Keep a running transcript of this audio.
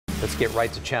Let's get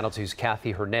right to Channel 2's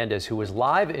Kathy Hernandez, who is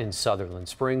live in Sutherland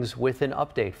Springs with an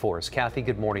update for us. Kathy,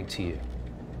 good morning to you.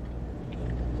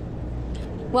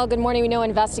 Well, good morning. We know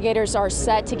investigators are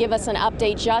set to give us an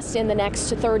update just in the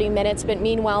next 30 minutes. But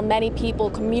meanwhile, many people,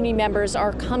 community members,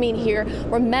 are coming here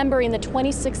remembering the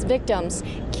 26 victims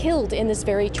killed in this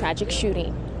very tragic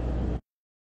shooting.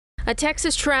 A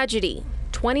Texas tragedy.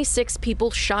 26 people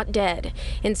shot dead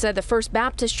inside the First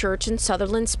Baptist Church in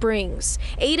Sutherland Springs.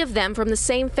 8 of them from the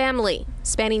same family,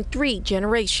 spanning 3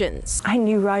 generations. I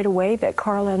knew right away that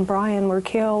Carla and Brian were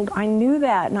killed. I knew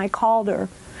that, and I called her,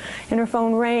 and her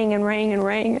phone rang and rang and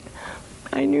rang.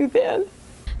 I knew then.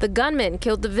 The gunman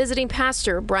killed the visiting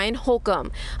pastor, Brian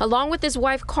Holcomb, along with his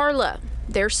wife, Carla,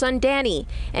 their son, Danny,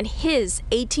 and his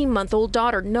 18-month-old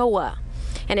daughter, Noah,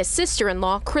 and his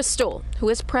sister-in-law, Crystal, who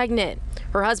is pregnant.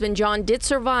 Her husband, John, did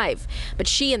survive, but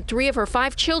she and 3 of her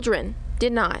 5 children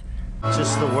did not.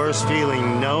 Just the worst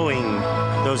feeling, knowing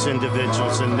those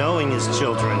individuals and knowing his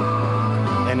children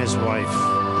and his wife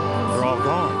were all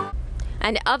gone.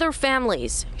 And other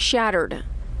families shattered.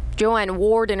 Joanne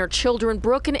Ward and her children,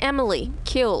 Brooke and Emily,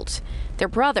 killed. Their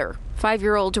brother,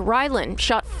 5-year-old Rylan,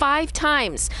 shot 5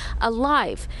 times,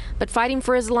 alive, but fighting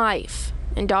for his life.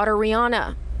 And daughter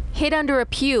Rihanna, hid under a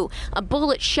pew. A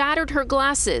bullet shattered her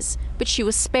glasses, but she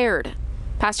was spared.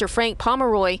 Pastor Frank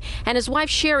Pomeroy and his wife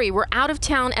Sherry were out of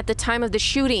town at the time of the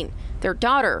shooting. Their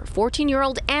daughter,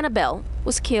 14-year-old Annabelle,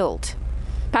 was killed.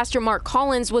 Pastor Mark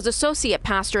Collins was associate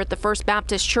pastor at the First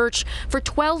Baptist Church for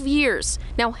 12 years,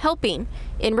 now helping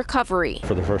in recovery.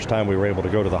 For the first time, we were able to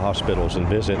go to the hospitals and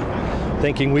visit,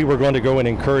 thinking we were going to go and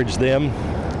encourage them,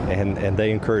 and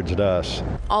they encouraged us.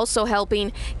 Also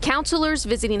helping, counselors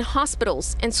visiting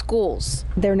hospitals and schools.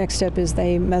 Their next step is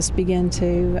they must begin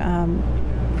to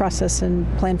process and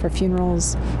plan for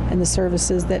funerals and the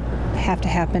services that have to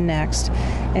happen next.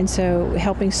 And so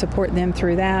helping support them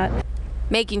through that.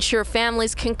 Making sure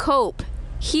families can cope,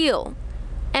 heal,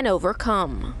 and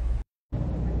overcome.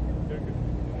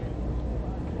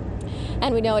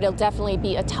 And we know it'll definitely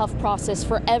be a tough process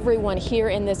for everyone here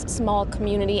in this small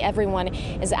community. Everyone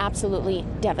is absolutely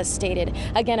devastated.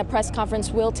 Again, a press conference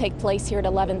will take place here at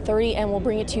 11:30, and we'll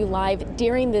bring it to you live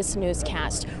during this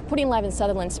newscast. Reporting live in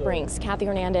Sutherland Springs, Kathy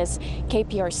Hernandez,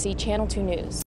 KPRC Channel 2 News.